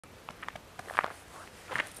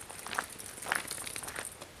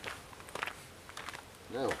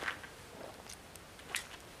Now,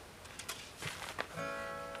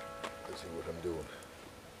 let's see what I'm doing.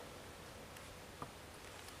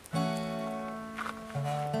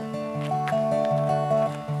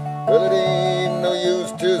 Well, it ain't no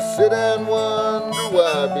use to sit and wonder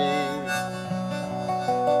why, babe.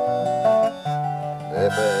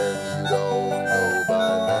 If you don't know by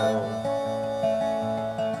now.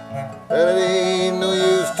 And it ain't no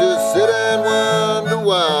use to sit and wonder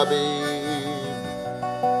why, babe.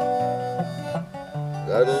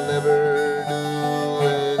 That'll never do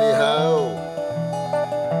anyhow.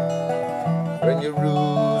 When your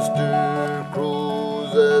rooster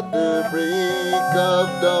crows at the break of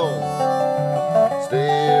dawn,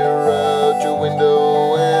 stare out your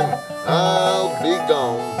window and I'll be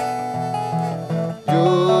gone.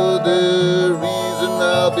 You're the reason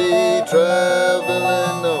I'll be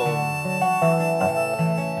traveling on.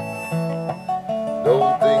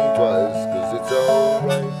 Don't think twice, 'cause it's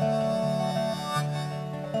alright.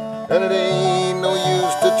 And it ain't no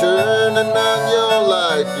use to turning on your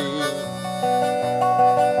light, babe.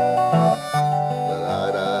 The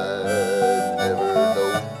light I'd never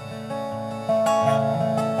know.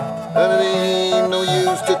 And it ain't no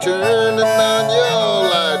use to turning on your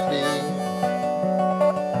light, babe.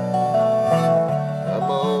 I'm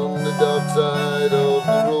on the dark side of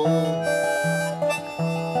the road.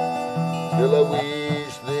 Still I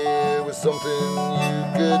wish there was something you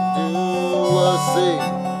could do or say.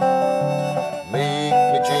 Make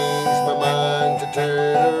me change my mind to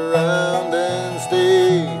turn around and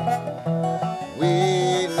stay. We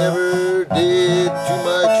never did too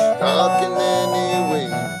much talking anyway.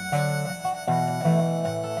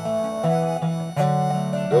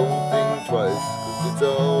 Don't think twice, 'cause it's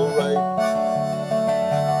alright.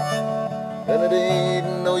 And it ain't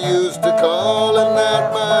no use to calling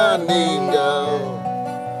out my name, gal,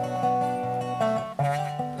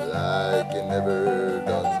 like you never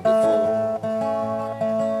done before.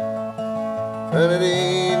 And it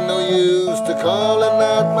ain't no use to calling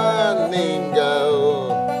out my name,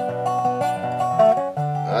 gal.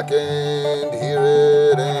 I can't hear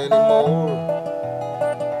it anymore.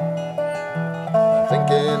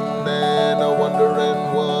 Thinking and a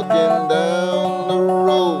wondering, walking down the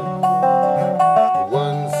road.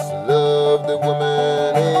 Once loved a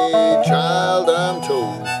woman, a child, I'm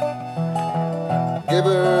told. Give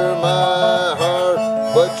her my heart,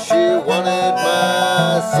 but she wanted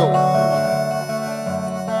my soul.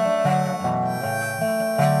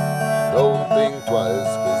 Don't think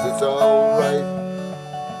twice, 'cause it's alright.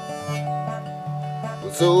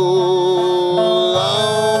 Well, so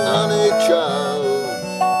long, honey child.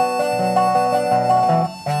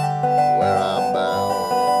 Where I'm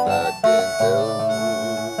bound, I can't tell.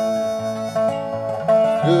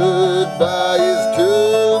 Goodbye is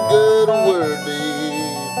too good a word,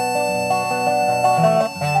 babe.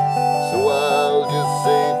 So I'll just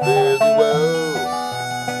say fare thee well.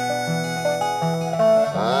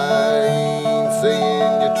 I ain't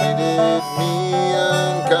saying you treated me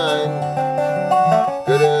unkind.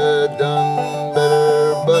 Could have done better,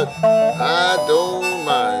 but I don't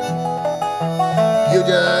mind. You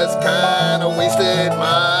just kinda wasted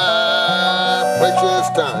my precious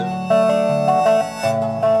time.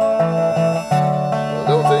 Well,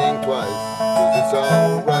 don't think twice, 'cause it's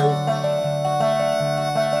alright.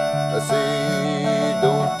 I say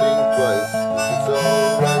don't think twice, 'cause it's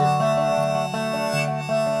alright.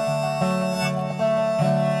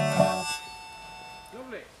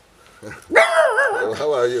 Hello, how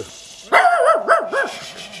are you? It's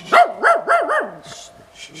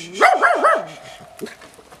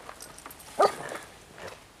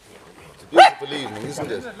a beautiful evening, isn't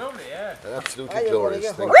it? Isn't it lovely, yeah? Absolutely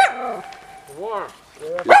glorious. Thank you. Warm.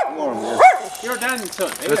 Yeah, warm, yeah. You're Dan's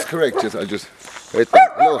son, That's correct. Yes, I just. Wait,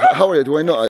 hello, how are you? Do I know?